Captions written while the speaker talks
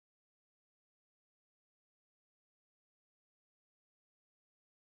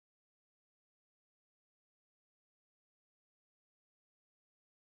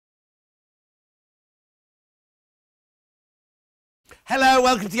Hello,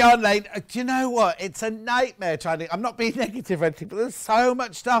 welcome to Yarn Lane. Do you know what? It's a nightmare trying to... I'm not being negative or anything, but there's so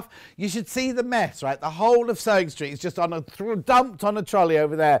much stuff. You should see the mess, right? The whole of Sewing Street is just on dumped on a trolley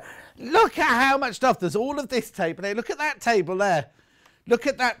over there. Look at how much stuff. There's all of this table there. Look at that table there. Look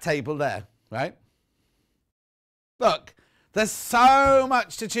at that table there, right? Look, there's so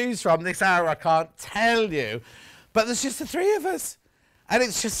much to choose from this hour, I can't tell you. But there's just the three of us. And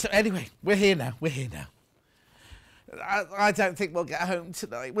it's just... Anyway, we're here now. We're here now. I don't think we'll get home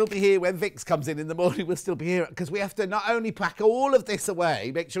tonight. We'll be here when Vix comes in the morning. We'll still be here because we have to not only pack all of this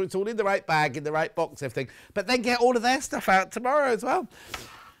away, make sure it's all in the right bag, in the right box, everything, but then get all of their stuff out tomorrow as well.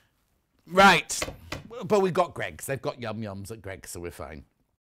 Right. But we've got Greggs. They've got Yum Yums at Greggs, so we're fine.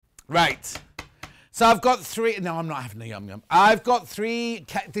 Right. So I've got three. No, I'm not having a Yum Yum. I've got three.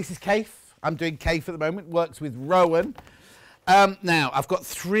 This is Kaif. I'm doing Kaif at the moment. Works with Rowan. Now, I've got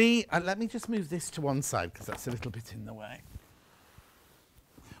three. Let me just move this to one side because that's a little bit in the way.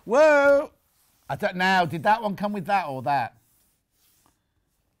 Whoa! I don't know. Did that one come with that or that?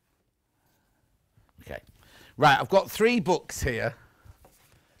 Okay. Right, I've got three books here.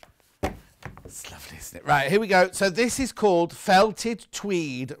 It's lovely, isn't it? Right, here we go. So this is called Felted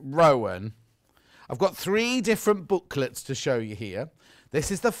Tweed Rowan. I've got three different booklets to show you here.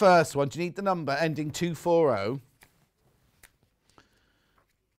 This is the first one. Do you need the number ending 240?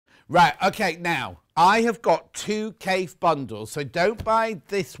 Right, okay, now, I have got two Kaif bundles, so don't buy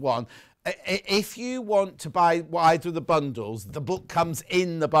this one. If you want to buy either of the bundles, the book comes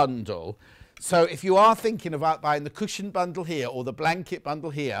in the bundle. So if you are thinking about buying the cushion bundle here or the blanket bundle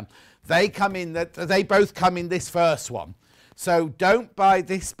here, they both come in this first one. So don't buy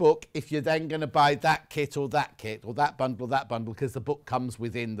this book if you're then going to buy that kit or that bundle, because the book comes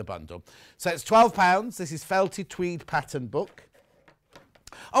within the bundle. So it's £12. This is Felted Tweed Pattern book.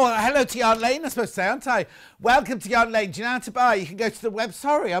 Oh, hello to Yarn Lane, I'm supposed to say, aren't I? Welcome to Yarn Lane. Do you know how to buy? You can go to the web.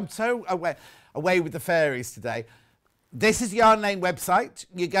 Sorry, I'm so away with the fairies today. This is the Yarn Lane website.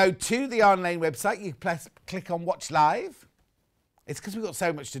 You go to the Yarn Lane website. You click on Watch Live. It's because we've got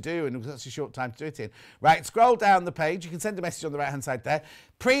so much to do and it was such a short time to do it in. Right, scroll down the page. You can send a message on the right-hand side there.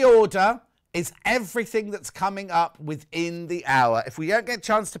 Pre-order is everything that's coming up within the hour. If we don't get a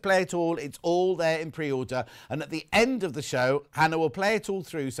chance to play it all, it's all there in pre-order. And at the end of the show, Hannah will play it all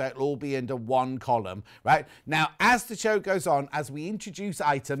through so it'll all be under one column, right? Now, as the show goes on, as we introduce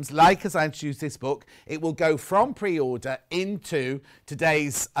items, like as I introduced this book, it will go from pre-order into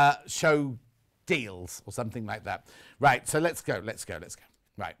today's show deals or something like that. Right, so let's go.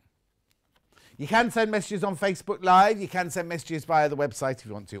 Right. You can send messages on Facebook Live. You can send messages via the website if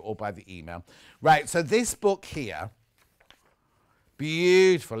you want to, or by the email. Right, so this book here,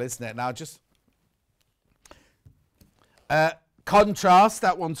 beautiful, isn't it? Now, just Contrast,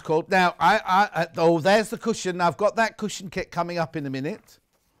 that one's called. Now, oh, there's the cushion. Now, I've got that cushion kit coming up in a minute.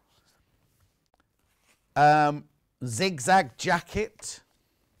 Zigzag jacket.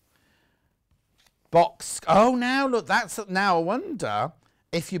 Box. Oh, now, look, that's, now I wonder...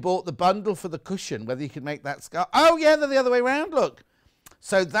 if you bought the bundle for the cushion, whether you could make that scarf. Oh, yeah, they're the other way around, look.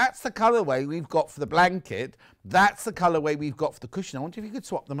 So that's the colourway we've got for the blanket. That's the colourway we've got for the cushion. I wonder if you could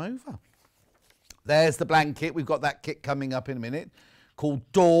swap them over. There's the blanket. We've got that kit coming up in a minute called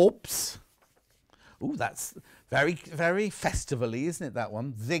Daubs. Oh, that's very, very festival-y, isn't it, that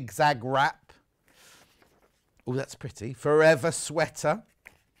one? Zigzag wrap. Oh, that's pretty. Forever sweater.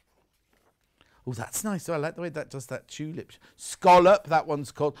 Oh, that's nice. Oh, I like the way that does that tulip. Scallop, that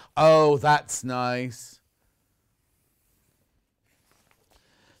one's called. Oh, that's nice.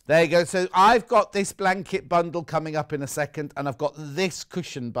 There you go. So I've got this blanket bundle coming up in a second, and I've got this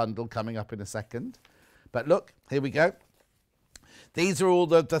cushion bundle coming up in a second. But look, here we go. These are all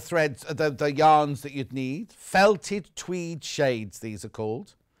the threads, the yarns that you'd need. Felted Tweed shades, these are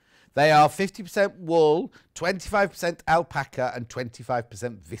called. They are 50% wool, 25% alpaca, and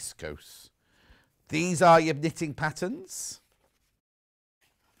 25% viscose. These are your knitting patterns.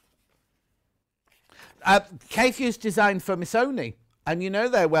 Kaif's designed for Missoni. And you know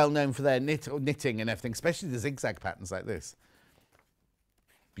they're well known for their knitting and everything, especially the zigzag patterns like this.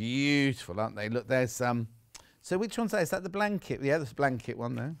 Beautiful, aren't they? Look, there's... so which one's that? Is that the blanket? Yeah, there's the blanket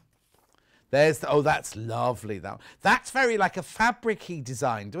one there. There's the... Oh, that's lovely. That's very like a fabric he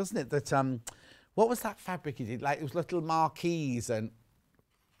designed, wasn't it? That what was that fabric he did? Like it was little marquees and...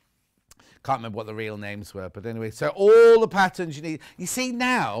 Can't remember what the real names were, but anyway, so all the patterns you need. You see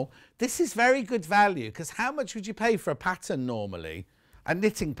now, this is very good value because how much would you pay for a pattern normally? A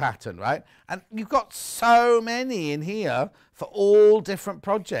knitting pattern, right? And you've got so many in here for all different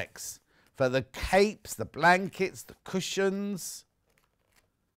projects. For the capes, the blankets, the cushions.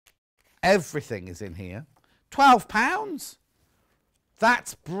 Everything is in here. £12.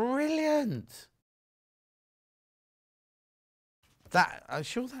 That's brilliant. I'm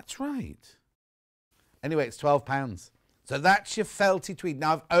sure that's right. Anyway, it's £12. So that's your felty tweed.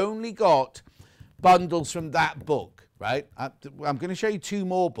 Now, I've only got bundles from that book, right? I'm going to show you 2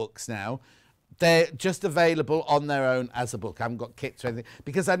 more books now. They're just available on their own as a book. I haven't got kits or anything.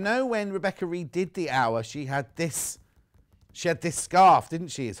 Because I know when Rebecca Reed did the hour, she had this scarf, didn't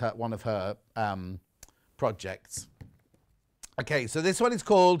she, as one of her projects. Okay, so this one is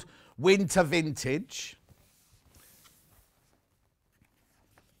called Winter Vintage.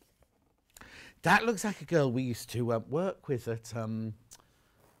 That looks like a girl we used to work with at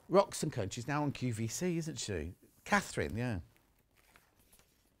Rocks & Co. She's now on QVC, isn't she? Catherine, yeah.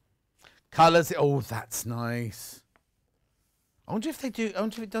 Colours, oh, that's nice. I wonder if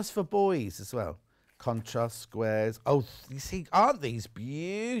it does for boys as well. Contrast squares. Oh, you see, aren't these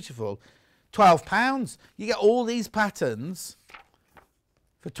beautiful? £12. You get all these patterns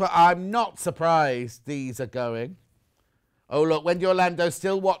for I'm not surprised these are going. Oh, look, Wendy Orlando's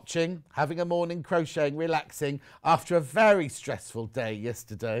still watching, having a morning crocheting, relaxing after a very stressful day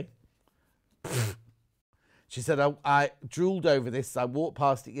yesterday. She said, I drooled over this. I walked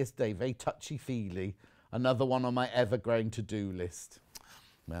past it yesterday, very touchy-feely. Another one on my ever-growing to-do list.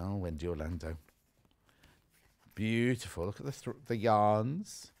 Well, Wendy Orlando. Beautiful. Look at the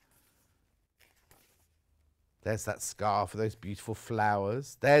yarns. There's that scarf with those beautiful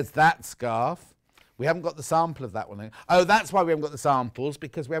flowers. There's that scarf. We haven't got the sample of that one. Oh, that's why we haven't got the samples,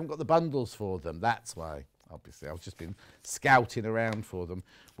 because we haven't got the bundles for them. That's why. Obviously, I've just been scouting around for them.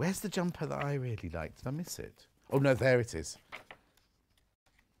 Where's the jumper that I really liked? Did I miss it? Oh, no, there it is.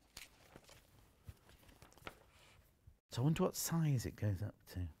 So I wonder what size it goes up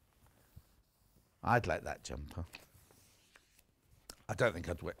to. I'd like that jumper. I don't think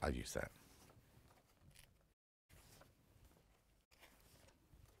I'd use that.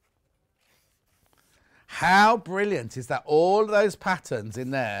 How brilliant is that? All of those patterns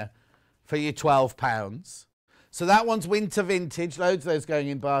in there for your £12. So that one's Winter Vintage. Loads of those going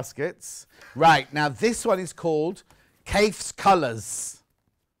in baskets. Right, now this one is called Kaif's Colours.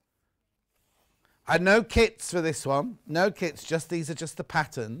 And no kits for this one. No kits, these are just the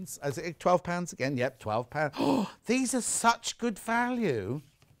patterns. Is it £12 again? Yep, £12. Oh, these are such good value.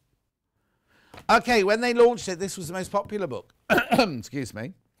 Okay, when they launched it, this was the most popular book. Excuse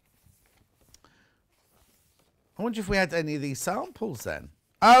me. I wonder if we had any of these samples then.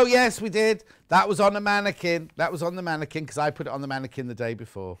 Oh, yes, we did. That was on a mannequin. That was on the mannequin because I put it on the mannequin the day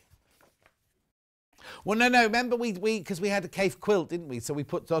before. Well, no. Remember, because we had a Kaif quilt, didn't we? So we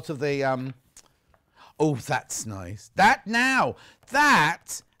put sort of the... Oh, that's nice.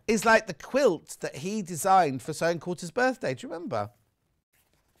 That is like the quilt that he designed for Sewing Quarter's birthday. Do you remember?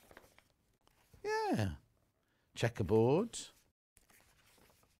 Yeah. Checkerboard.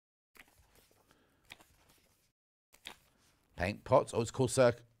 Paint pots. Oh, it's called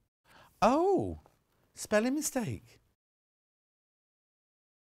circle. Oh, spelling mistake.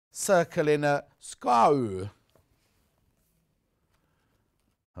 Circle in a scow.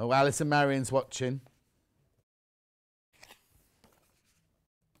 Oh, Alison Marion's watching.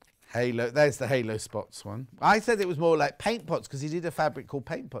 Halo. There's the Halo Spots one. I said it was more like paint pots because he did a fabric called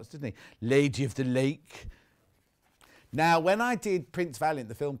paint pots, didn't he? Lady of the Lake. Now, when I did Prince Valiant,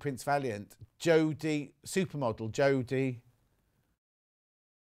 the film Prince Valiant, Jodie, supermodel Jodie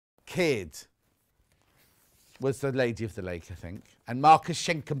Kidd was the Lady of the Lake, I think. And Marcus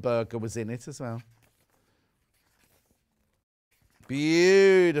Schenkenberger was in it as well.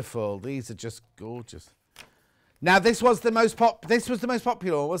 Beautiful. These are just gorgeous. Now, this was the most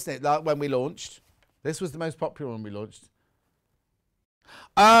popular one, wasn't it? Like when we launched. This was the most popular one we launched.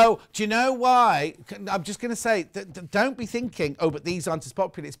 Oh, do you know why? I'm just going to say, don't be thinking, oh, but these aren't as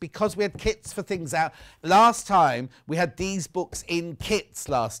popular. It's because we had kits for things out. Last time, we had these books in kits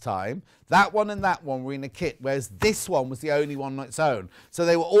last time. That one and that one were in a kit, whereas this one was the only one on its own. So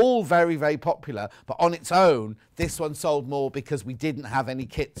they were all very, very popular. But on its own, this one sold more because we didn't have any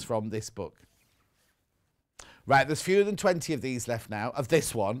kits from this book. Right, there's fewer than 20 of these left now, of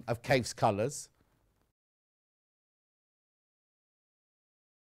this one, of Kaif's Colours.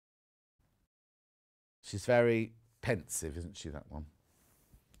 She's very pensive, isn't she, that one?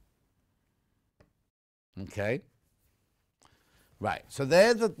 Okay. Right, so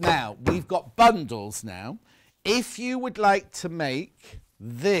now, we've got bundles now. If you would like to make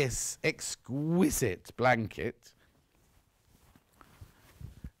this exquisite blanket,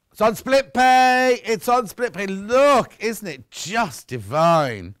 it's on split pay. It's on split pay. Look, isn't it just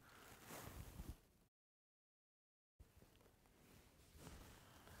divine?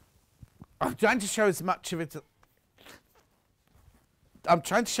 I'm trying to show as much of it. I'm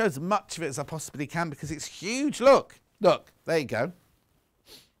trying to show as much of it as I possibly can because it's huge. Look, look, there you go.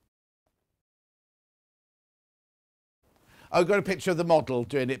 Oh, I've got a picture of the model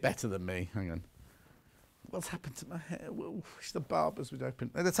doing it better than me. Hang on. What's happened to my hair? Well, wish the barbers would open.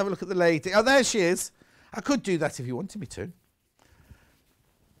 Let's have a look at the lady. Oh, there she is. I could do that if you wanted me to.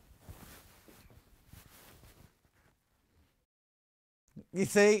 You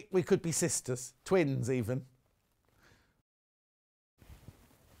see, we could be sisters, twins even.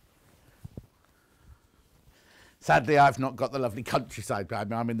 Sadly, I've not got the lovely countryside behind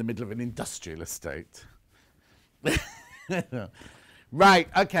me. I'm in the middle of an industrial estate. Right,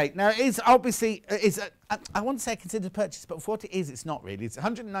 okay. Now, it is obviously, I want to say considered purchase, but for what it is, it's not really. It's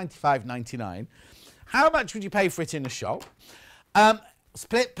 £195.99. How much would you pay for it in a shop?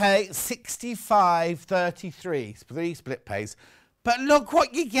 Split pay, £65.33. 3 split pays. But look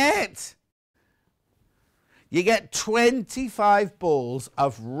what you get. You get 25 balls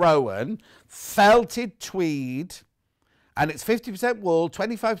of Rowan felted tweed, and it's 50% wool,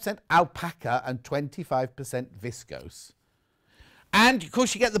 25% alpaca, and 25% viscose. And, of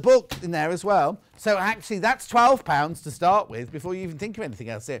course, you get the book in there as well. So, actually, that's £12 to start with before you even think of anything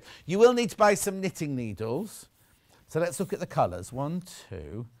else here. You will need to buy some knitting needles. So, let's look at the colours. 1,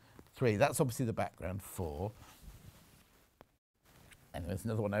 2, 3. That's obviously the background. 4. And there's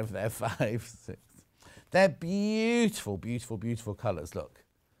another one over there. 5, 6. They're beautiful, beautiful, beautiful colours. Look.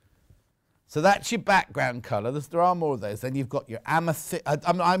 So, that's your background colour. There are more of those. Then you've got your amethyst.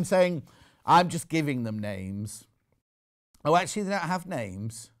 I'm saying, I'm just giving them names. Oh, actually, they don't have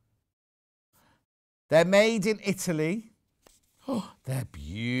names. They're made in Italy. Oh, they're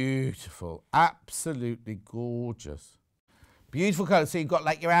beautiful. Absolutely gorgeous. Beautiful colour. So you've got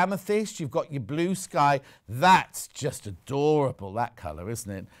like your amethyst, you've got your blue sky. That's just adorable, that colour,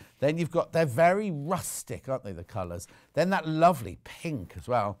 isn't it? Then you've got, they're very rustic, aren't they, the colours? Then that lovely pink as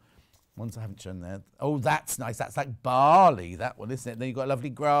well. Ones I haven't shown there. Oh, that's nice. That's like barley, that one, isn't it? Then you've got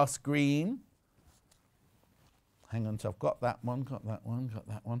lovely grass green. Hang on, so I've got that one, got that one, got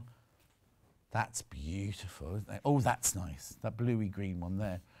that one. That's beautiful, isn't it? Oh, that's nice. That bluey green one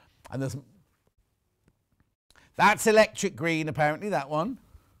there. And there's... That's electric green, apparently, that one.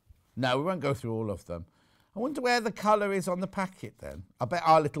 No, we won't go through all of them. I wonder where the colour is on the packet, then. I bet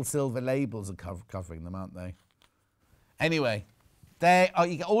our little silver labels are covering them, aren't they? Anyway, there. Oh,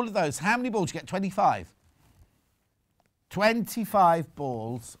 you get all of those. How many balls? You get 25. 25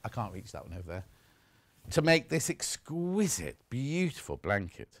 balls. I can't reach that one over there. To make this exquisite, beautiful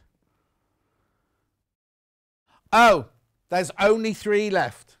blanket. Oh, there's only 3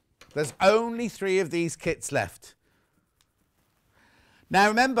 left. There's only 3 of these kits left. Now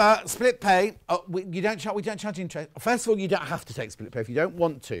remember, split pay, we don't charge interest. First of all, you don't have to take split pay. If you don't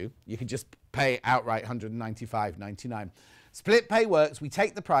want to, you can just pay outright £195.99. Split pay works. We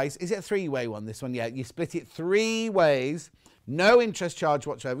take the price. Is it a 3-way one, this one? Yeah, you split it 3 ways. No interest charge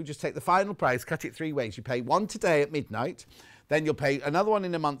whatsoever. You just take the final price, cut it 3 ways. You pay one today at midnight, then you'll pay another one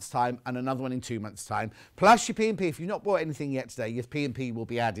in a month's time and another one in 2 months' time. Plus your P&P. If you've not bought anything yet today, your P&P will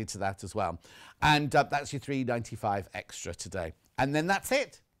be added to that as well. And that's your £3.95 extra today. And then that's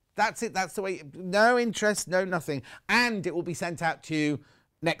it. That's it. That's the way. No interest, no nothing. And it will be sent out to you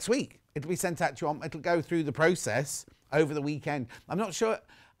next week. It'll be sent out to you. It'll go through the process over the weekend. I'm not sure.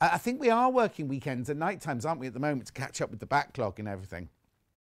 I think we are working weekends and night times, aren't we, at the moment, to catch up with the backlog and everything.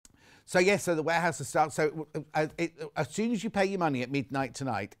 So, yes, so the warehouse will start. So, as soon as you pay your money at midnight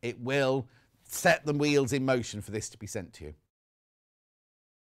tonight, it will set the wheels in motion for this to be sent to you.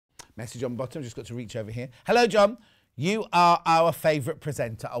 Message on bottom. Just got to reach over here. Hello, John. You are our favourite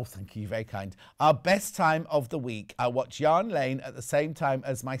presenter. Oh, thank you. Very kind. Our best time of the week. I watch Yarn Lane at the same time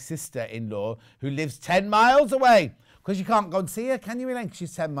as my sister-in-law, who lives 10 miles away. Because you can't go and see her, can you, Elaine?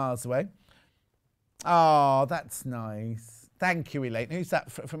 She's 10 miles away. Oh, that's nice. Thank you, Elaine. Who's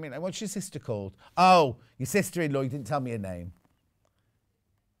that from Elaine? What's your sister called? Oh, your sister-in-law. You didn't tell me her name.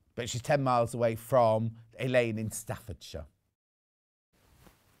 But she's 10 miles away from Elaine in Staffordshire.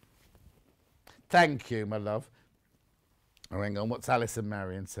 Thank you, my love. Oh, hang on. What's Alice and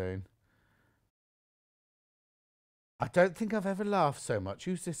Marion saying? I don't think I've ever laughed so much.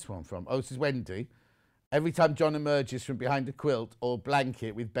 Who's this one from? Oh, this is Wendy. Every time John emerges from behind a quilt or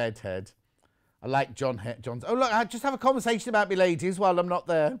blanket with bedhead. I like John's. Oh, look, I just have a conversation about me ladies while I'm not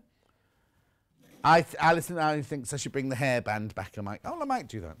there. Alison Allen thinks I should bring the hairband back. I'm like, oh, I might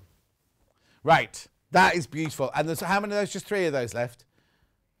do that. Right. That is beautiful. And there's how many of those? Just 3 of those left.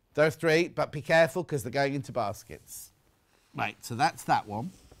 There are 3, but be careful because they're going into baskets. Right, so that's that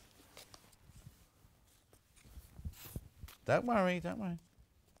one. Don't worry, don't worry.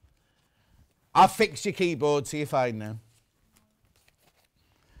 I'll fix your keyboard so you're fine now.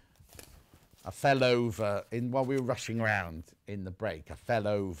 I fell over while we were rushing around in the break. I fell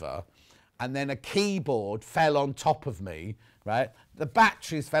over, and then a keyboard fell on top of me, right? The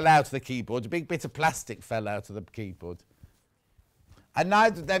batteries fell out of the keyboard. A big bit of plastic fell out of the keyboard. And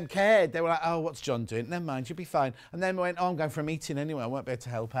neither of them cared. They were like, oh, what's John doing? Never mind, you'll be fine. And then we went, oh, I'm going for a meeting anyway. I won't be able to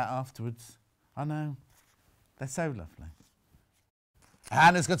help out afterwards. I know. They're so lovely.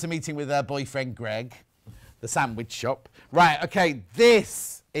 Hannah's got a meeting with her boyfriend, Greg, the sandwich shop. Right, okay,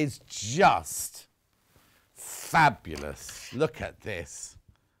 this is just fabulous. Look at this.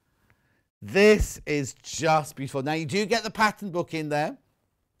 This is just beautiful. Now, you do get the pattern book in there.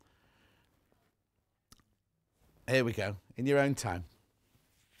 Here we go, in your own time.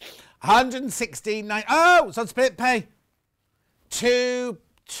 116.9. Oh, it's on split pay. Two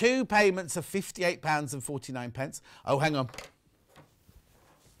payments of £58.49. Oh, hang on.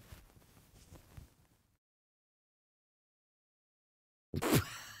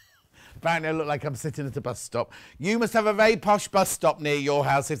 Apparently I look like I'm sitting at a bus stop. You must have a very posh bus stop near your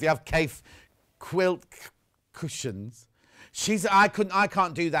house if you have Kaffe quilt cushions. I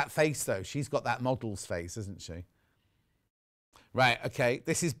can't do that face though. She's got that model's face, isn't she? Right, okay.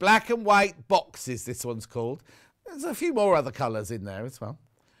 This is black and white boxes, this one's called. There's a few more other colours in there as well.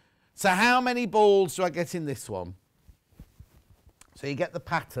 So how many balls do I get in this one? So you get the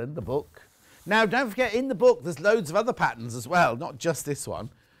pattern, the book. Now, don't forget, in the book, there's loads of other patterns as well, not just this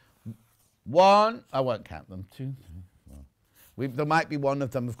one. One, I won't count them. Two, three, four. There might be one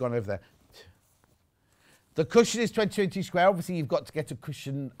of them have gone over there. The cushion is 20 square. Obviously, you've got to get a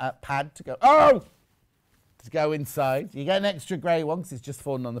cushion pad to go. Oh! To go inside. You get an extra grey one because it's just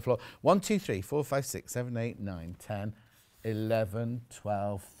fallen on the floor. 1, 2, 3, 4, 5, 6, 7, 8, 9, 10, 11,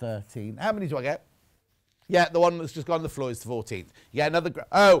 12, 13. How many do I get? Yeah, the one that's just gone on the floor is the 14th. You get another.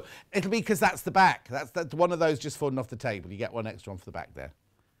 Oh, it'll be because that's the back. That's one of those just fallen off the table. You get one extra one for the back there.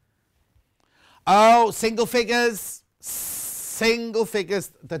 Oh, single figures. Single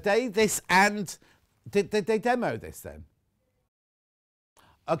figures. The day this and. Did they demo this then?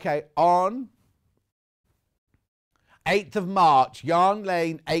 Okay, on 8th of March, Yarn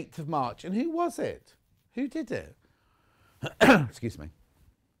Lane, 8th of March. And who was it? Who did it? Excuse me.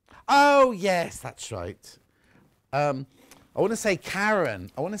 Oh, yes, that's right. I want to say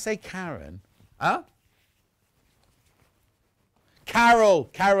Karen. Huh? Carol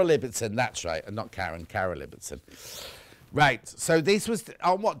Ibbotson, that's right. And not Karen, Carol Ibbotson. Right, so this was,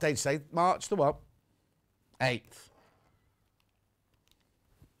 on what day did you say? March the what? 8th.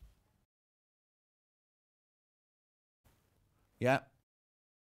 Yeah.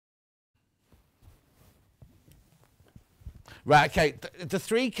 Right, okay, the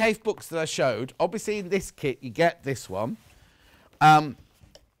 3 Kaffe books that I showed, obviously in this kit you get this one. The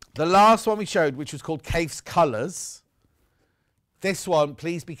last one we showed, which was called Kaffe's Colours. This one,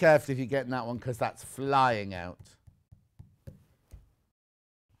 please be careful if you're getting that one because that's flying out.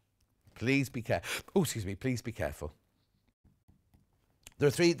 Please be careful. Oh, excuse me, please be careful. There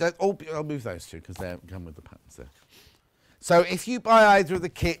are 3, I'll move those 2 because they come with the patterns there. So if you buy either of the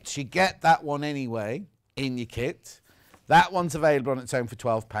kits, you get that one anyway in your kit. That one's available on its own for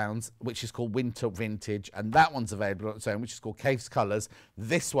 £12, which is called Winter Vintage, and that one's available on its own, which is called Kaffe's Colours.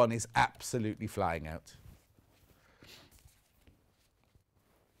 This one is absolutely flying out.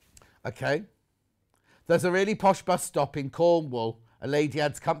 Okay. There's a really posh bus stop in Cornwall. A lady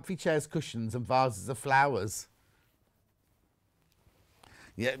adds comfy chairs, cushions, and vases of flowers.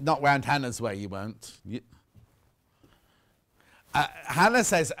 Yeah, not round Hannah's way, you won't. Hannah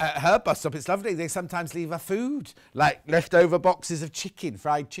says at her bus stop, it's lovely. They sometimes leave her food, like leftover boxes of chicken,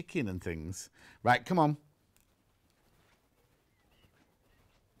 fried chicken and things. Right, come on.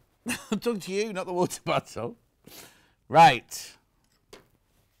 I'm talking to you, not the water bottle. Right.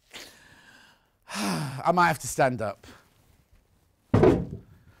 I might have to stand up.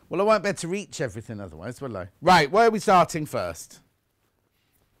 Well, I won't be able to reach everything otherwise, will I? Right, where are we starting first?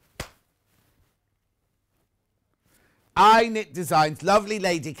 I Knit Designs, lovely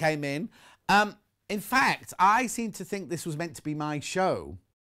lady came in. In fact, I seem to think this was meant to be my show.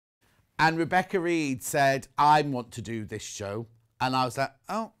 And Rebecca Reed said, I want to do this show. And I was like,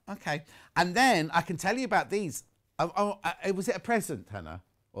 oh, okay. And then I can tell you about these. Was it a present, Hannah?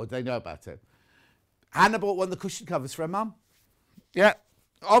 Or did they know about it? Hannah bought one of the cushion covers for her mum. Yeah.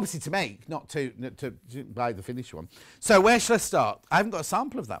 Obviously to make, not to buy the finished one. So where shall I start? I haven't got a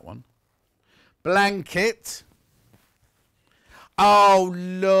sample of that one. Blanket. Oh,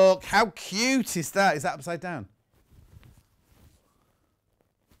 look. How cute is that? Is that upside down?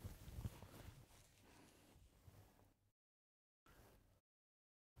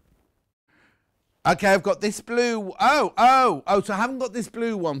 Okay, I've got this blue. So I haven't got this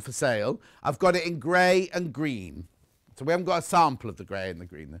blue one for sale. I've got it in grey and green. So we haven't got a sample of the grey and the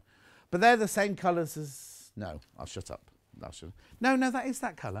green. But they're the same colours as... No, I'll shut up. No, that is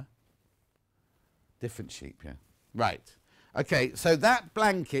that colour. Different sheep, yeah. Right. Okay, so that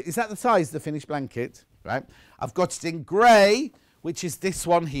blanket, is that the size of the finished blanket? Right. I've got it in grey, which is this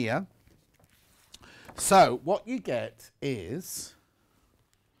one here. So what you get is...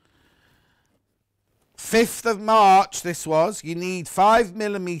 5th of March, this was. You need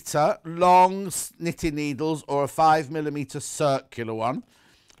 5mm long knitting needles or a 5mm circular one.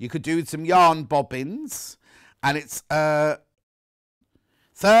 You could do some yarn bobbins. And it's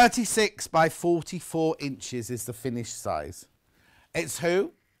 36 by 44 inches is the finished size. It's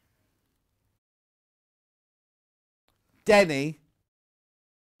who? Denny.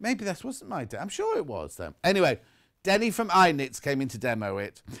 Maybe that wasn't my demo. I'm sure it was, though. Anyway... Denny from iKnits came in to demo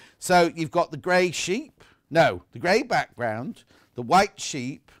it. So you've got the grey sheep. No, the grey background, the white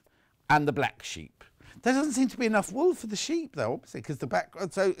sheep, and the black sheep. There doesn't seem to be enough wool for the sheep, though, obviously, because the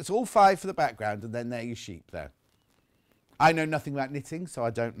background... So it's all 5 for the background, and then there your sheep there. I know nothing about knitting, so I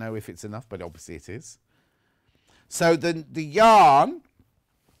don't know if it's enough, but obviously it is. So the yarn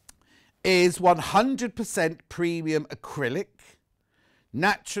is 100% premium acrylic.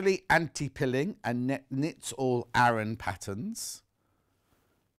 Naturally anti-pilling and knits all Aran patterns.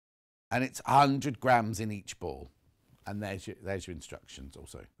 And it's 100 grams in each ball. And there's your instructions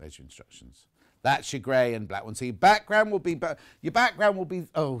also. There's your instructions. That's your grey and black one. So your background will be,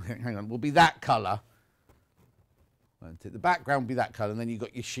 oh, hang on, will be that colour. The background will be that colour, and then you've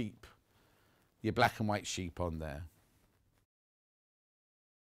got your sheep, your black and white sheep on there.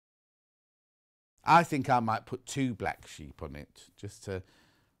 I think I might put 2 black sheep on it, just to,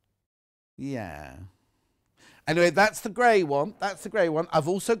 yeah. Anyway, that's the grey one. That's the grey one. I've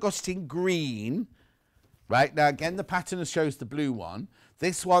also got it in green. Right, now again, the pattern shows the blue one.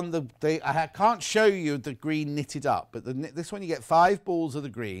 This one, I can't show you the green knitted up, but this one you get 5 balls of the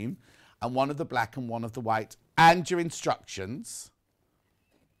green and 1 of the black and 1 of the white, and your instructions.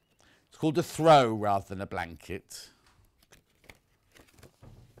 It's called a throw rather than a blanket.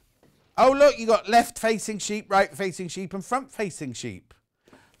 Oh, look, you got left-facing sheep, right-facing sheep, and front-facing sheep.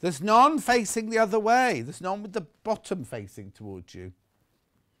 There's none facing the other way. There's none with the bottom facing towards you.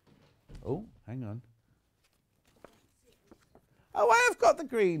 Oh, hang on. Oh, I have got the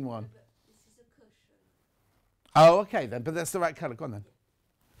green one. This is a cushion. Oh, okay then, but that's the right colour. Go on then.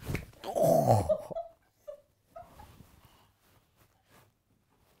 Oh.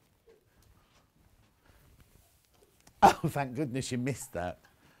 Oh, thank goodness you missed that.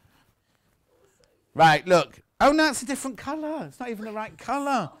 Right, look. Oh, no, it's a different colour. It's not even the right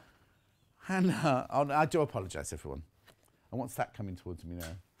colour. Hannah, oh, no, I do apologise, everyone. And what's that coming towards me now?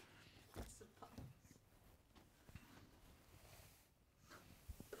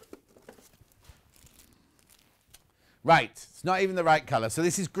 Right, it's not even the right colour. So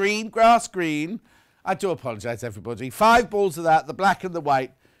this is green, grass green. I do apologise, everybody. 5 balls of that, the black and the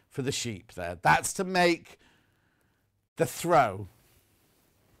white for the sheep there. That's to make the throw.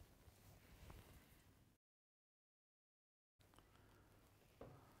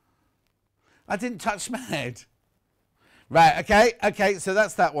 I didn't touch my head. Right, okay, so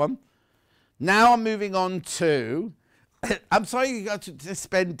that's that one. Now I'm moving on to... I'm sorry you got to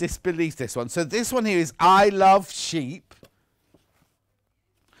suspend disbelief this one. So this one here is I Love Sheep.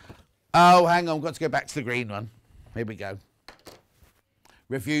 Oh, hang on, I've got to go back to the green one. Here we go.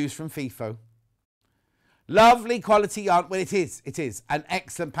 Reviews from FIFO. Lovely quality yarn. Well, it is. And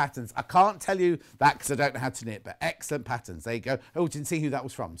excellent patterns. I can't tell you that because I don't know how to knit, but excellent patterns. There you go. Oh, didn't see who that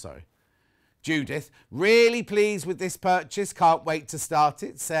was from, sorry. Judith. Really pleased with this purchase. Can't wait to start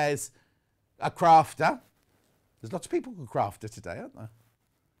it, says a crafter. There's lots of people called crafter today, aren't there?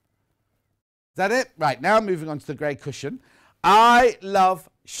 Is that it? Right, now I'm moving on to the grey cushion. I love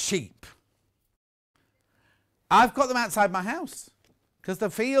sheep. I've got them outside my house because the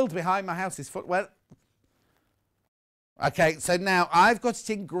field behind my house is full. Well, okay, so now I've got it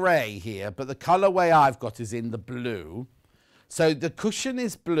in grey here, but the colourway I've got is in the blue. So the cushion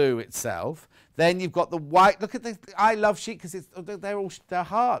is blue itself. Then you've got the white. Look at the I love sheep because they're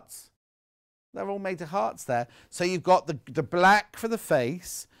hearts. They're all made of hearts there. So you've got the black for the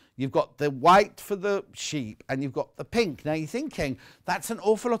face, you've got the white for the sheep, and you've got the pink. Now you're thinking, that's an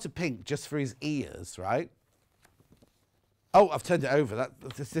awful lot of pink just for his ears, right? Oh, I've turned it over.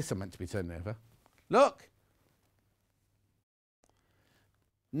 This is meant to be turned over. Look.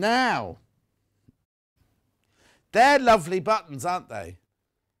 Now, they're lovely buttons, aren't they?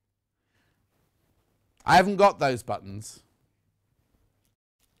 I haven't got those buttons.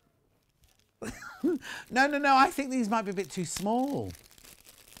 No, no, no, I think these might be a bit too small.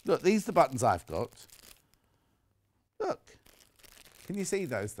 Look, these are the buttons I've got. Look. Can you see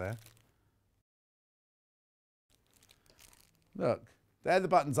those there? Look, they're the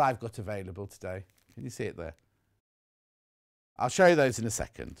buttons I've got available today. Can you see it there? I'll show you those in a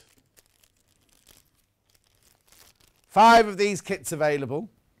second. 5 of these kits available.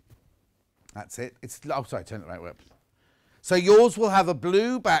 That's it. Oh, sorry, turn it the right way up. So yours will have a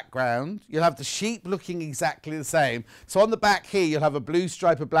blue background. You'll have the sheep looking exactly the same. So on the back here, you'll have a blue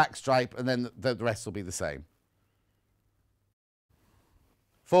stripe, a black stripe, and then the rest will be the same.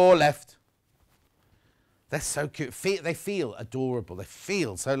 4 left. They're so cute. They feel adorable. They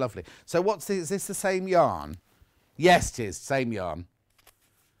feel so lovely. So what's this? Is this the same yarn? Yes, it is. Same yarn.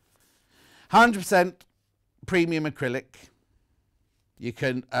 100% premium acrylic. You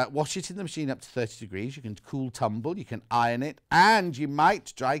can wash it in the machine up to 30 degrees. You can cool tumble. You can iron it. And you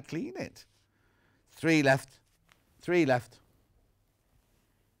might dry clean it. 3 left. 3 left.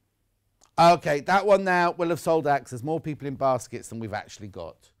 Okay, that one now will have sold out because there's more people in baskets than we've actually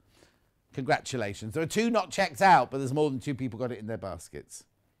got. Congratulations. There are 2 not checked out, but there's more than 2 people got it in their baskets.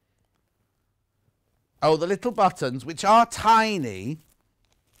 Oh, the little buttons, which are tiny.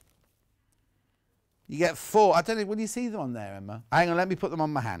 You get 4. I don't know, will you see them on there, Emma? Hang on, let me put them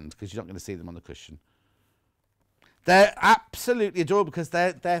on my hand because you're not going to see them on the cushion. They're absolutely adorable because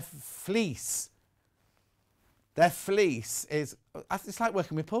they're fleece. Their fleece is... It's like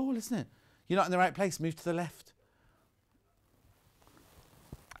working with Paul, isn't it? You're not in the right place. Move to the left.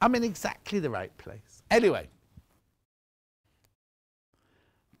 I'm in exactly the right place. Anyway.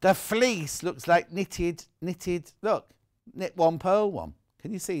 The fleece looks like knitted. Look, knit one, purl one.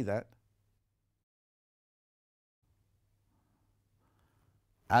 Can you see that?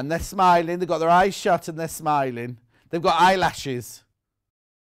 And they're smiling. They've got their eyes shut and they're smiling. They've got eyelashes.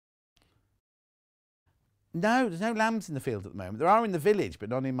 No, there's no lambs in the field at the moment. There are in the village, but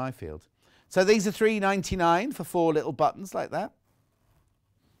not in my field. So these are £3.99 for 4 little buttons like that.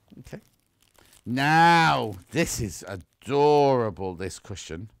 Okay. Now, this is adorable, this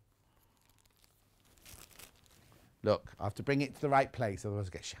cushion. Look, I have to bring it to the right place, otherwise I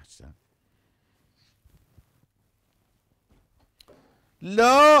get shouted at.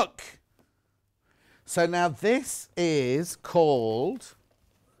 Look! So now this is called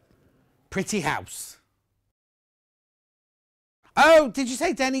Pretty House. Oh, did you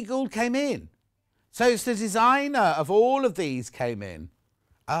say Denny Gould came in? So it's the designer of all of these came in.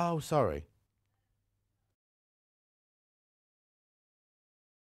 Oh, sorry.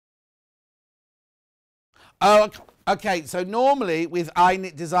 Oh, okay. So normally with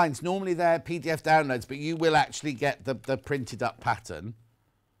iKnit Designs, normally they're PDF downloads, but you will actually get the printed up pattern.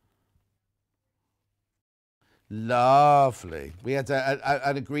 Lovely. We had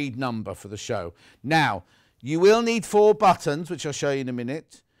an agreed number for the show. Now, you will need 4 buttons, which I'll show you in a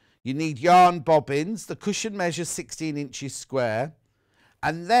minute. You need yarn bobbins. The cushion measures 16 inches square.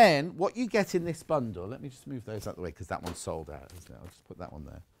 And then what you get in this bundle, let me just move those out of the way because that one's sold out, isn't it? I'll just put that one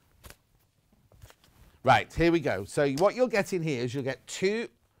there. Right, here we go. So what you'll get in here is you'll get 2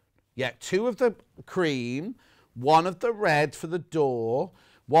 of the cream, 1 of the red for the door,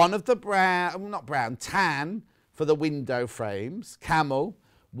 1 of the tan for the window frames, camel,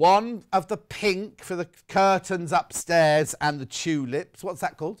 1 of the pink for the curtains upstairs and the tulips. What's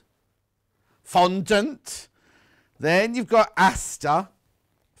that called? Fondant. Then you've got aster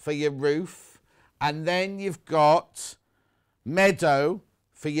for your roof. And then you've got meadow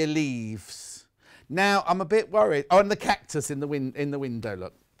for your leaves. Now, I'm a bit worried. Oh, and the cactus in the window,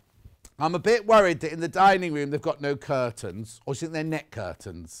 look. I'm a bit worried that in the dining room they've got no curtains. Or do you think they're net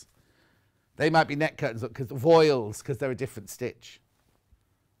curtains? They might be net curtains, look, because voiles, because they're a different stitch.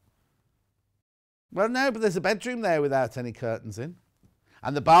 Well, no, but there's a bedroom there without any curtains in.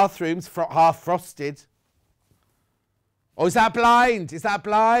 And the bathroom's half frosted. Oh, is that blind? Is that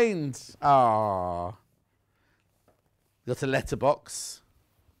blind? Ah. Got a letterbox.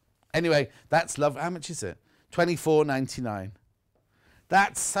 Anyway, that's lovely. How much is it? £24.99.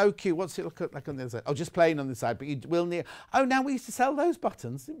 That's so cute. What's it look like on the other side? Oh, just plain on the side, but you will need... Oh, now we used to sell those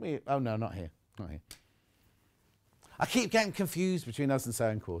buttons, didn't we? Oh, no, not here. Not here. I keep getting confused between us and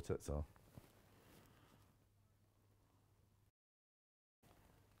Sewing Quarter, that's all.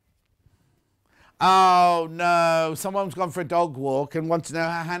 Oh, no. Someone's gone for a dog walk and wants to know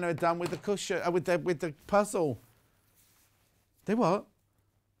how Hannah had done with the cushion, with the puzzle. They what?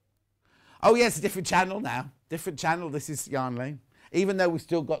 Oh, yes, a different channel now. Different channel. This is Yarn Lane. Even though we've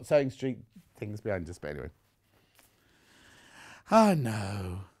still got Sewing Street things behind us, but anyway. Oh,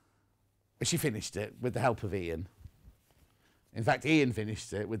 no. But she finished it with the help of Ian. In fact, Ian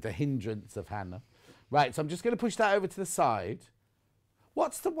finished it with the hindrance of Hannah. Right, so I'm just going to push that over to the side.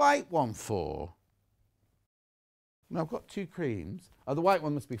 What's the white one for? No, I've got 2 creams. Oh, the white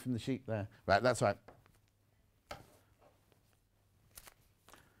one must be from the sheep there. Right, that's right.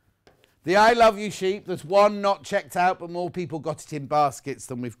 The I Love You sheep, there's one not checked out, but more people got it in baskets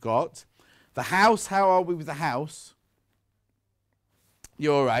than we've got. The house, how are we with the house?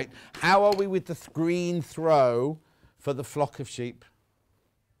 You're all right. How are we with the green throw for the flock of sheep?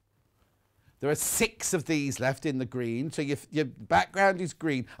 There are 6 of these left in the green, so your background is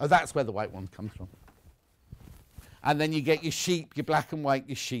green. Oh, that's where the white one comes from. And then you get your sheep, your black and white,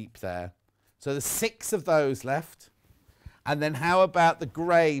 your sheep there. So there's 6 of those left. And then how about the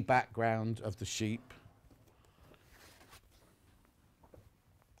grey background of the sheep?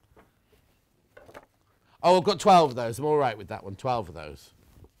 Oh, I've got 12 of those. I'm all right with that one, 12 of those.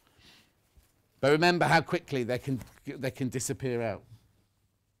 But remember how quickly they can disappear out.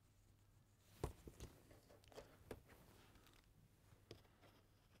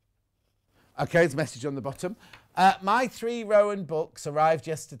 Okay, there's a message on the bottom. My 3 Rowan books arrived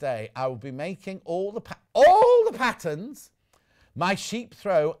yesterday. I will be making all the patterns, my sheep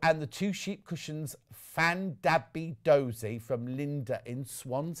throw and the 2 sheep cushions Fan Dabby Dozy from Linda in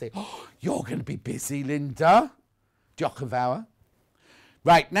Swansea. Oh, you're going to be busy, Linda. Jockavour.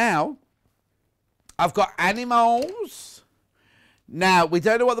 Right, now, I've got animals. Now, we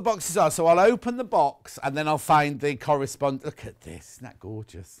don't know what the boxes are, so I'll open the box and then I'll find the corresponding. Look at this. Isn't that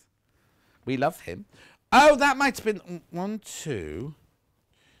gorgeous? We love him. Oh, that might have been 1, 2.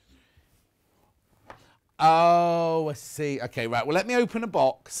 Oh, I see. Okay, right. Well, let me open a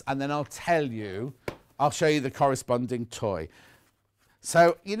box and then I'll tell you. I'll show you the corresponding toy.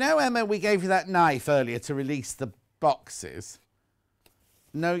 So, you know, Emma, we gave you that knife earlier to release the boxes.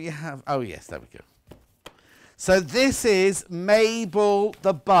 No, you have. Oh, yes, there we go. So this is Mabel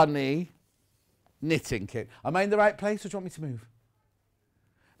the Bunny knitting kit. Am I in the right place or do you want me to move?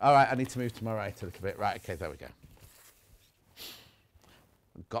 All right, I need to move to my right a little bit. Right, okay, there we go.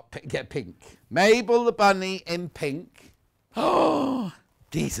 Get pink. Mabel the Bunny in pink. Oh,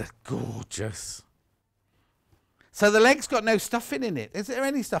 these are gorgeous. So the leg's got no stuffing in it. Is there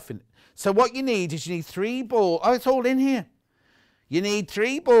any stuffing? So what you need is 3 balls. Oh, it's all in here. You need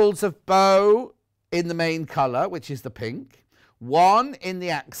 3 balls of bow in the main colour, which is the pink. 1 in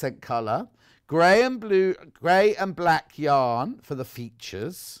the accent colour. Grey and black yarn for the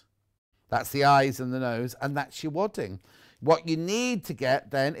features. That's the eyes and the nose, and that's your wadding. What you need to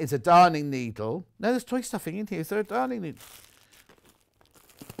get then is a darning needle. No, there's toy stuffing in here. Is there a darning needle?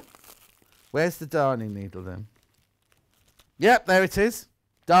 Where's the darning needle then? Yep, there it is.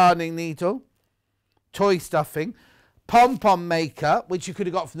 Darning needle. Toy stuffing. Pom-pom maker, which you could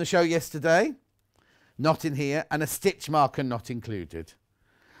have got from the show yesterday. Not in here. And a stitch marker not included.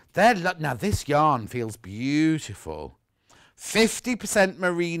 Now, this yarn feels beautiful. 50%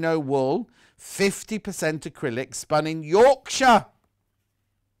 merino wool, 50% acrylic, spun in Yorkshire.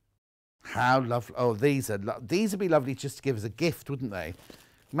 How lovely. Oh, these would be lovely just to give as a gift, wouldn't they?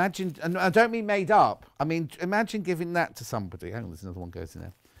 Imagine, and I don't mean made up. I mean, imagine giving that to somebody. Hang on, there's another one goes in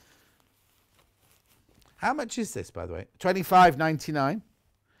there. How much is this, by the way? $25.99.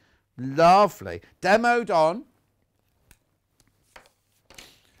 Lovely. Demoed on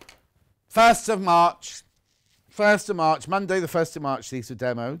 1st of March. 1st of March, Monday the 1st of March, these were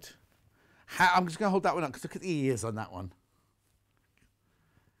demoed. I'm just going to hold that one up because look at the ears on that one.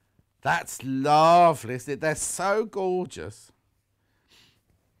 That's lovely, isn't it? They're so gorgeous.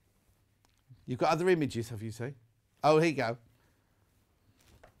 You've got other images, have you, seen? Oh, here you go.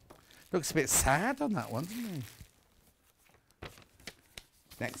 Looks a bit sad on that one, doesn't it?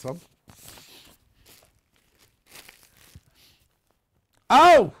 Next one.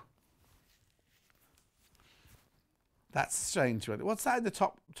 Oh! That's a strange one. What's that in the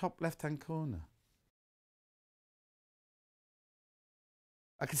top left-hand corner?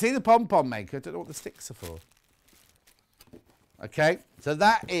 I can see the pom-pom maker. I don't know what the sticks are for. Okay, so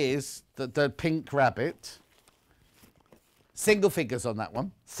that is the pink rabbit. Single figures on that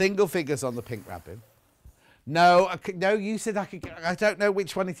one. Single figures on the pink rabbit. No, no, you said I could. I don't know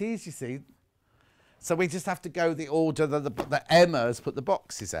which one it is, you see. So we just have to go the order that Emma has put the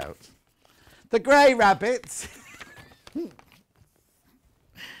boxes out. The grey rabbit.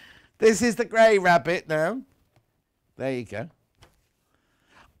 This is the grey rabbit now. There you go.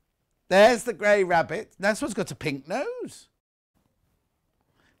 There's the grey rabbit. This one's got a pink nose.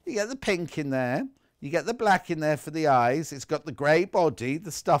 You get the pink in there. You get the black in there for the eyes. It's got the grey body,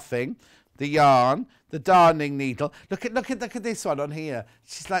 the stuffing, the yarn, the darning needle. Look at this one on here.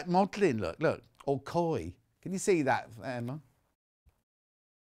 She's like modelling. Look, all coy. Can you see that, Emma?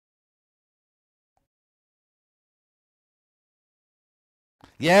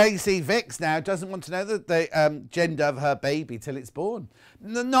 Yeah, you see, Vix now doesn't want to know the gender of her baby till it's born.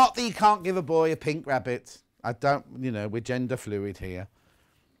 Not that you can't give a boy a pink rabbit. I don't, you know, we're gender fluid here.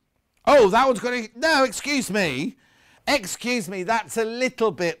 Oh, that one's got a... No, excuse me. Excuse me, that's a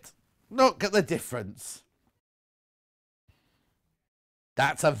little bit... Look at the difference.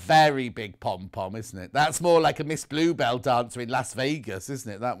 That's a very big pom-pom, isn't it? That's more like a Miss Bluebell dancer in Las Vegas,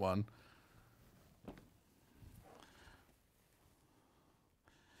 isn't it, that one?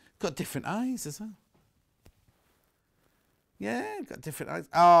 Got different eyes as well. Yeah, got different eyes.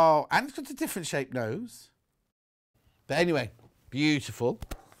 Oh, and it's got a different shaped nose. But anyway, beautiful.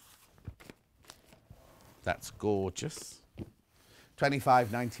 That's gorgeous.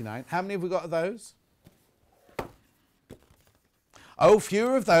 $25.99. How many have we got of those? Oh,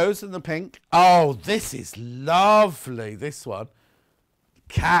 fewer of those than the pink. Oh, this is lovely, this one.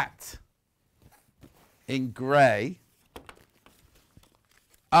 Cat in grey.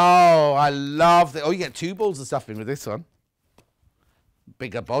 Oh, I love that. Oh, you get 2 balls of stuff in with this one.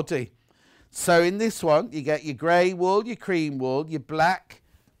 Bigger body. So in this one, you get your grey wool, your cream wool, your black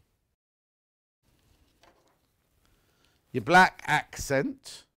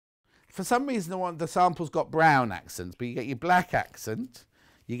accent. For some reason, the sample's got brown accents, but you get your black accent,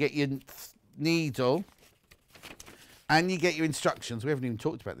 you get your needle, and you get your instructions. We haven't even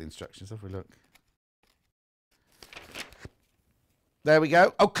talked about the instructions, have we? Look. There we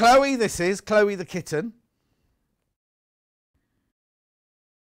go. Oh, Chloe, this is. Chloe the kitten.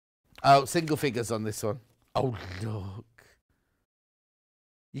 Oh, single figures on this one. Oh, look.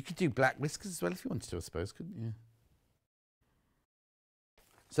 You could do black whiskers as well if you wanted to, I suppose, couldn't you?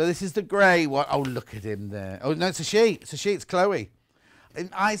 So this is the grey one. Oh, look at him there. Oh, no, it's a she. It's a she. It's Chloe. And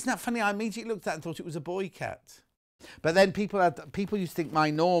isn't that funny? I immediately looked at it and thought it was a boy cat. But then people used to think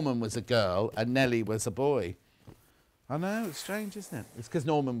my Norman was a girl and Nellie was a boy. I know, it's strange, isn't it? It's because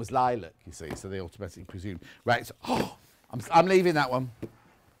Norman was lilac, you see, so they automatically presume. Right, so, oh, I'm leaving that one.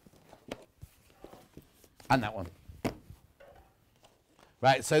 And that one.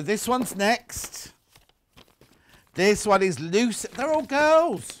 Right, so this one's next. This one is Lucy. They're all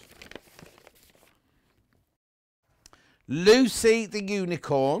girls. Lucy the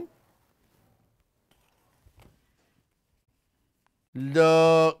unicorn.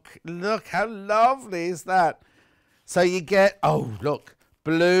 Look, how lovely is that? So you get, oh, look,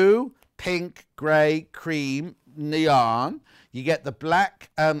 blue, pink, grey, cream, yarn. You get the black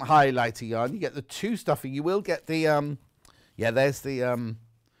highlighter yarn. You get the 2 stuffing. You will get the, yeah, there's the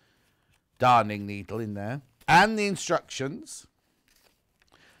darning needle in there. And the instructions.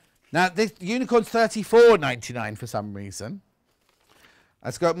 Now, this unicorn's $34.99 for some reason.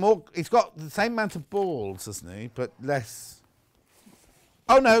 It's got more, it's got the same amount of balls, hasn't he? But less.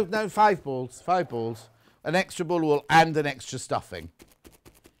 Oh, no, 5 balls. 5 balls. An extra ball wool and an extra stuffing.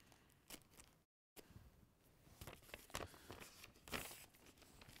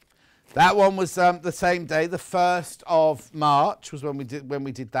 That one was the same day, the 1st of March was when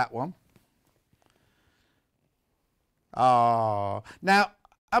we did that one. Oh, now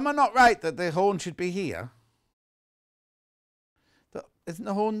am I not right that the horn should be here? Isn't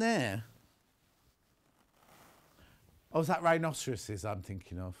the horn there? Oh, is that rhinoceroses I'm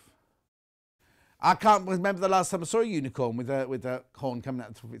thinking of? I can't remember the last time I saw a unicorn with a horn coming out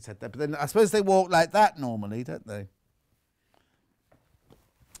of the top of its head there. But then I suppose they walk like that normally, don't they?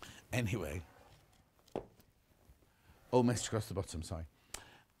 Anyway. Oh, message across the bottom, sorry.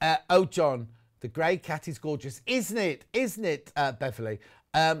 Oh, John, the grey cat is gorgeous. Isn't it? Isn't it, Beverly?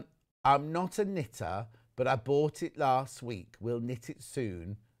 I'm not a knitter, but I bought it last week. We'll knit it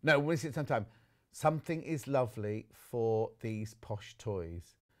soon. No, we'll knit it sometime. Something is lovely for these posh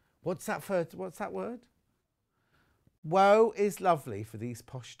toys. What's that word? Woe is lovely for these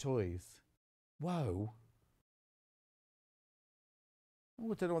posh toys. Woe?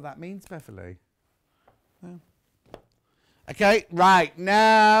 Oh, I don't know what that means, Beverly. No. Okay, right,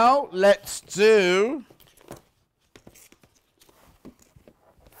 now let's do...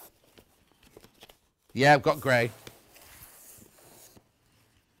 Yeah, I've got grey.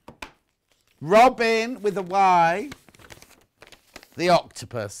 Robin with a Y. The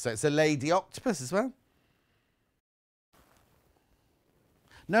octopus. So it's a lady octopus as well.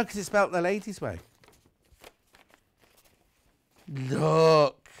 No, because it's spelled the lady's way.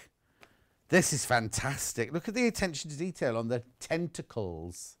 Look. This is fantastic. Look at the attention to detail on the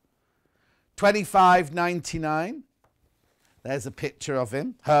tentacles. $25.99. There's a picture of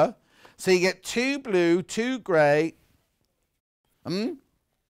him. Her. So you get 2 blue, 2 grey.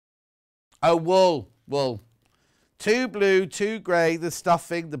 Oh, wool. 2 blue, 2 grey, the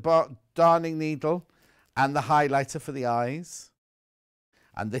stuffing, the darning needle, and the highlighter for the eyes.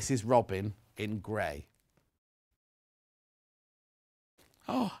 And this is Robin in grey.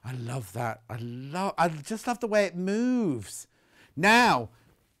 Oh, I love that. I just love the way it moves. Now,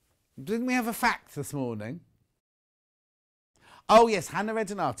 didn't we have a fact this morning? Oh, yes, Hannah read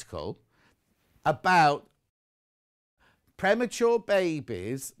an article about premature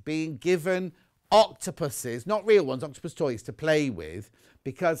babies being given octopuses, not real ones, octopus toys to play with,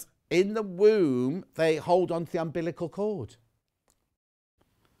 because in the womb, they hold on to the umbilical cord.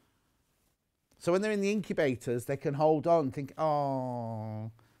 So when they're in the incubators, they can hold on, think,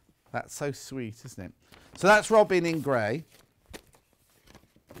 oh, that's so sweet, isn't it? So that's Robin in grey.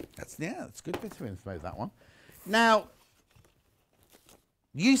 That's a good bit of info, that one. Now,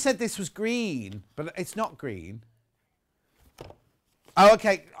 you said this was green, but it's not green. Oh,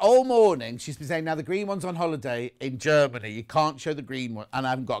 okay. All morning, she's been saying, now the green one's on holiday in Germany. You can't show the green one. And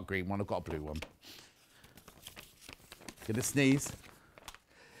I haven't got a green one. I've got a blue one. Gonna sneeze.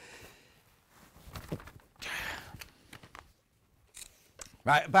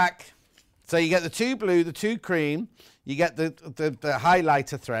 Right, back. So you get the 2 blue, the 2 cream. You get the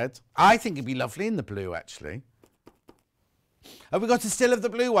highlighter thread. I think it'd be lovely in the blue, actually. Have we got a still of the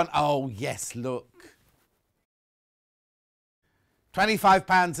blue one? Oh, yes, look.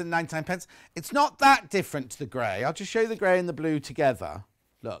 £25.99. It's not that different to the grey. I'll just show you the grey and the blue together.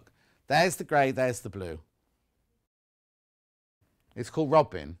 Look, there's the grey, there's the blue. It's called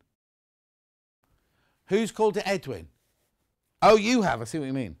Robin. Who's called it Edwin? Oh, you have. I see what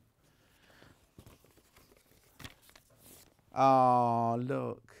you mean. Oh,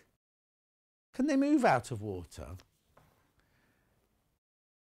 look. Can they move out of water?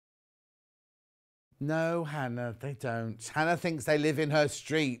 No, Hannah, they don't. Hannah thinks they live in her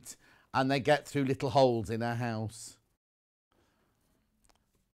street and they get through little holes in her house.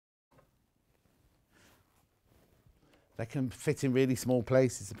 They can fit in really small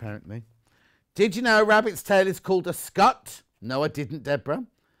places, apparently. Did you know a rabbit's tail is called a scut? No, I didn't, Deborah.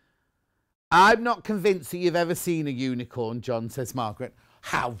 I'm not convinced that you've ever seen a unicorn, John, says Margaret.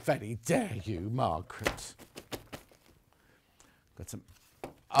 How very dare you, Margaret? Got some.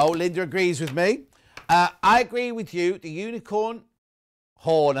 Oh, Linda agrees with me. I agree with you. The unicorn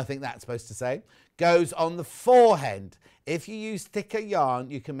horn, I think that's supposed to say, goes on the forehead. If you use thicker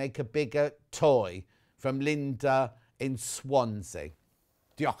yarn, you can make a bigger toy. From Linda in Swansea.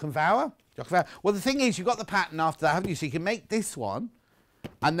 Diochenvauer? Well, the thing is, you've got the pattern after that, haven't you? So you can make this one,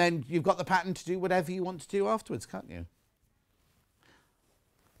 and then you've got the pattern to do whatever you want to do afterwards, can't you?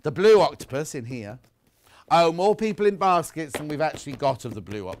 The blue octopus in here. Oh, more people in baskets than we've actually got of the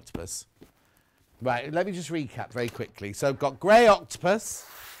blue octopus. Right, let me just recap very quickly. So I've got grey octopus.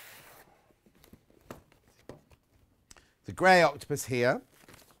 The grey octopus here.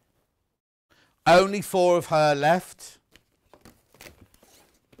 Only 4 of her left.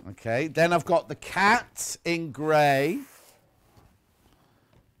 Okay, then I've got the cat in grey.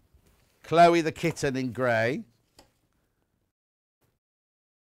 Chloe the kitten in grey.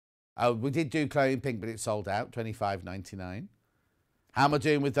 Oh, we did do Chloe in pink, but it's sold out, $25.99. How am I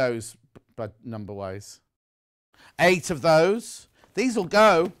doing with those, but number-wise? 8 of those. These will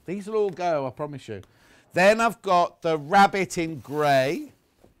go. These will all go, I promise you. Then I've got the rabbit in grey.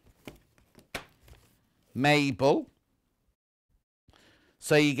 Mabel.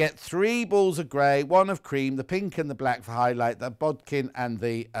 So you get 3 balls of grey, 1 of cream, the pink and the black for highlight, the bodkin and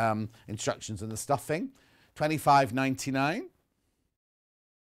the instructions and the stuffing. $25.99.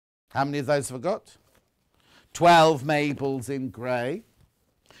 How many of those have I got? 12 Mabels in grey.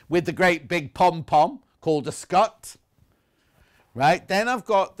 With the great big pom-pom called a scut. Right, then I've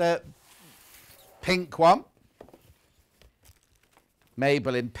got the pink one.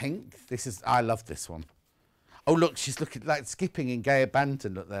 Mabel in pink. I love this one. Oh, look, she's looking like skipping in gay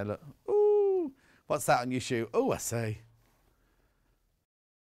abandon. Look there, look. Ooh, what's that on your shoe? Oh, I say.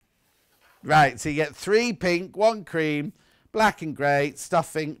 Right, so you get 3 pink, 1 cream, black and grey,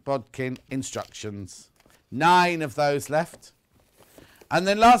 stuffing, bodkin, instructions. 9 of those left. And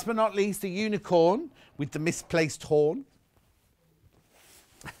then last but not least, the unicorn with the misplaced horn.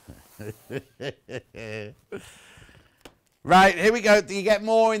 Right, here we go. You get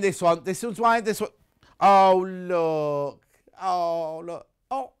more in this one. This one's wide, this one. Oh, look. Oh, look.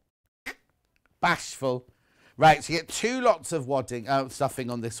 Oh, bashful. Right, so you get 2 lots of wadding,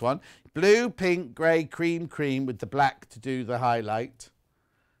 stuffing on this one. Blue, pink, grey, cream, cream with the black to do the highlight.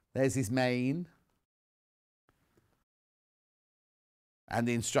 There's his mane. And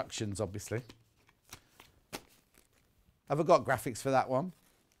the instructions, obviously. Have I got graphics for that one?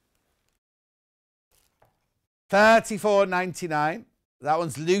 $34.99. That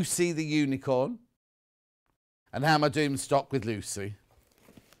one's Lucy the unicorn. And how am I doing stock with Lucy?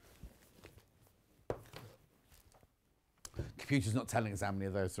 Computer's not telling us how many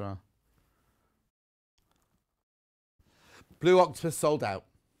of those there are. Blue Octopus sold out.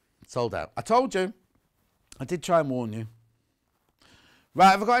 Sold out. I told you. I did try and warn you.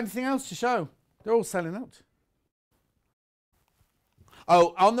 Right, have I got anything else to show? They're all selling out.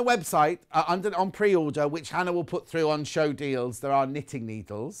 Oh, on the website, on pre-order, which Hannah will put through on show deals, there are knitting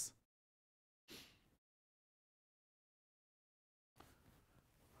needles.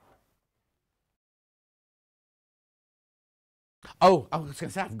 Oh, I was going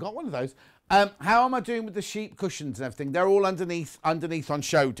to say, I've got one of those. How am I doing with the sheep cushions and everything? They're all underneath on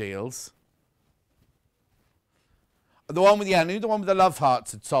show deals. The one with, yeah, I knew the one with the love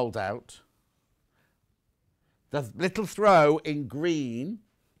hearts had sold out. The little throw in green,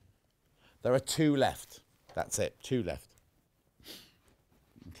 there are 2 left. That's it, 2 left.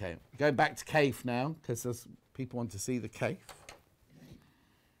 Okay, going back to Cafe now, because people want to see the Cafe.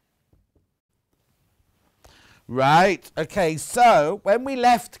 Right, okay, so when we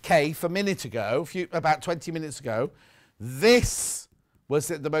left Cafe a minute ago, about 20 minutes ago, this was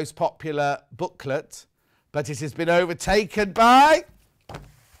the most popular booklet, but it has been overtaken by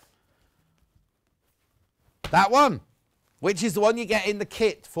that one, which is the one you get in the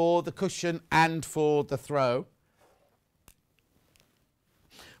kit for the cushion and for the throw.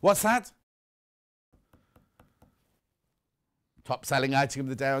 What's that? Top selling item of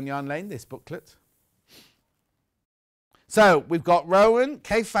the day on Yarn Lane, this booklet. So we've got Rowan,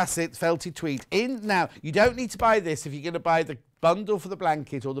 Cafe Facet, Felty Tweed in. Now, you don't need to buy this if you're going to buy the bundle for the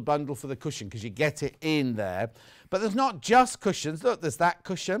blanket or the bundle for the cushion, because you get it in there. But there's not just cushions. Look, there's that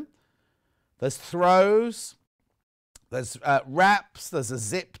cushion. There's throws. There's wraps. There's a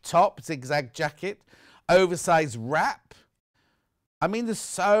zip top, zigzag jacket, oversized wrap. I mean, there's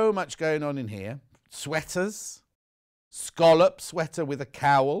so much going on in here. Sweaters, scallop sweater with a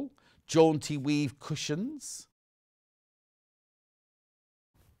cowl, jaunty weave cushions.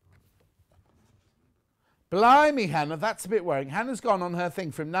 Blimey, Hannah, that's a bit worrying. Hannah's gone on her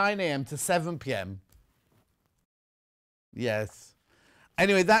thing from 9 a.m. to 7 p.m. Yes.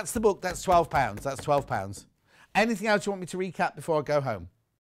 Anyway, that's the book. That's £12. That's £12. Anything else you want me to recap before I go home?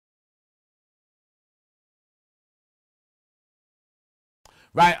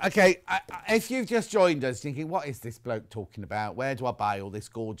 Right, okay, if you've just joined us thinking, what is this bloke talking about? Where do I buy all this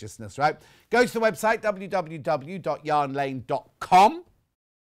gorgeousness, right? Go to the website, www.yarnlane.com.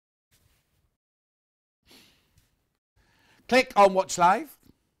 Click on Watch Live,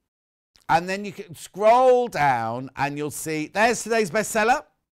 and then you can scroll down and you'll see, there's today's bestseller.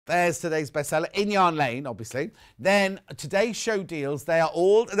 There's today's bestseller in Yarn Lane, obviously. Then today's show deals, they are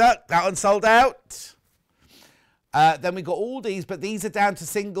all, that one sold out. Then we got all these, but these are down to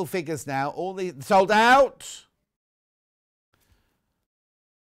single figures now. All these sold out.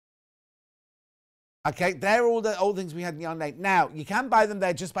 Okay, they're all the old things we had in Yarn Lane. Now, you can buy them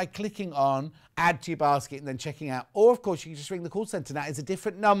there just by clicking on add to your basket and then checking out. Or, of course, you can just ring the call centre. Now, it's a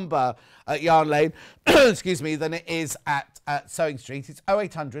different number at Yarn Lane, excuse me, than it is at Sewing Street. It's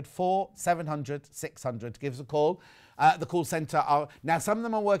 0800 4700 600. Give us a call. The call centre are... Now, some of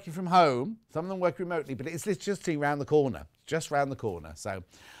them are working from home. Some of them work remotely, but it's just round the corner. Just round the corner. So,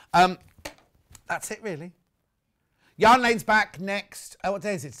 that's it, really. Yarn Lane's back next, what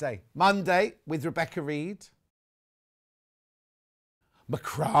day is it today? Monday with Rebecca Reed.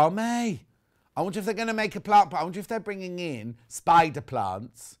 Macrame. I wonder if they're going to make a plant, but I wonder if they're bringing in spider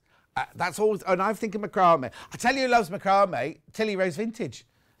plants. That's always, and I'm thinking macrame. I tell you who loves macrame, Tilly Rose Vintage.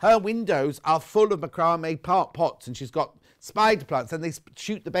 Her windows are full of macrame pots, and she's got spider plants, and they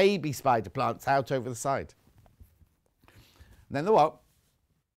shoot the baby spider plants out over the side. And then the what?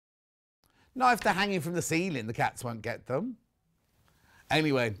 Not if they're hanging from the ceiling, the cats won't get them.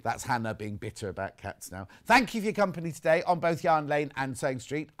 Anyway, that's Hannah being bitter about cats now. Thank you for your company today on both Yarn Lane and Sewing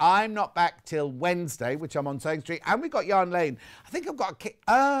Street. I'm not back till Wednesday, which I'm on Sewing Street, and we've got Yarn Lane. I think I've got a kit.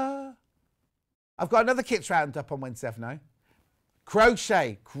 I've got another kits roundup on Wednesday, haven't I?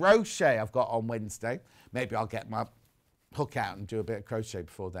 Crochet I've got on Wednesday. Maybe I'll get my hook out and do a bit of crochet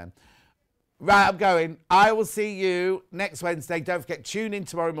before then. Right, I'm going. I will see you next Wednesday. Don't forget, tune in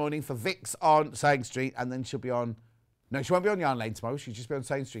tomorrow morning for Vix on Sewing Street, and then she'll be on... No, she won't be on Yarn Lane tomorrow. She'll just be on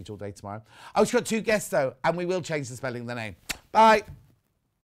Sewing Street all day tomorrow. Oh, she's got 2 guests, though, and we will change the spelling of the name. Bye.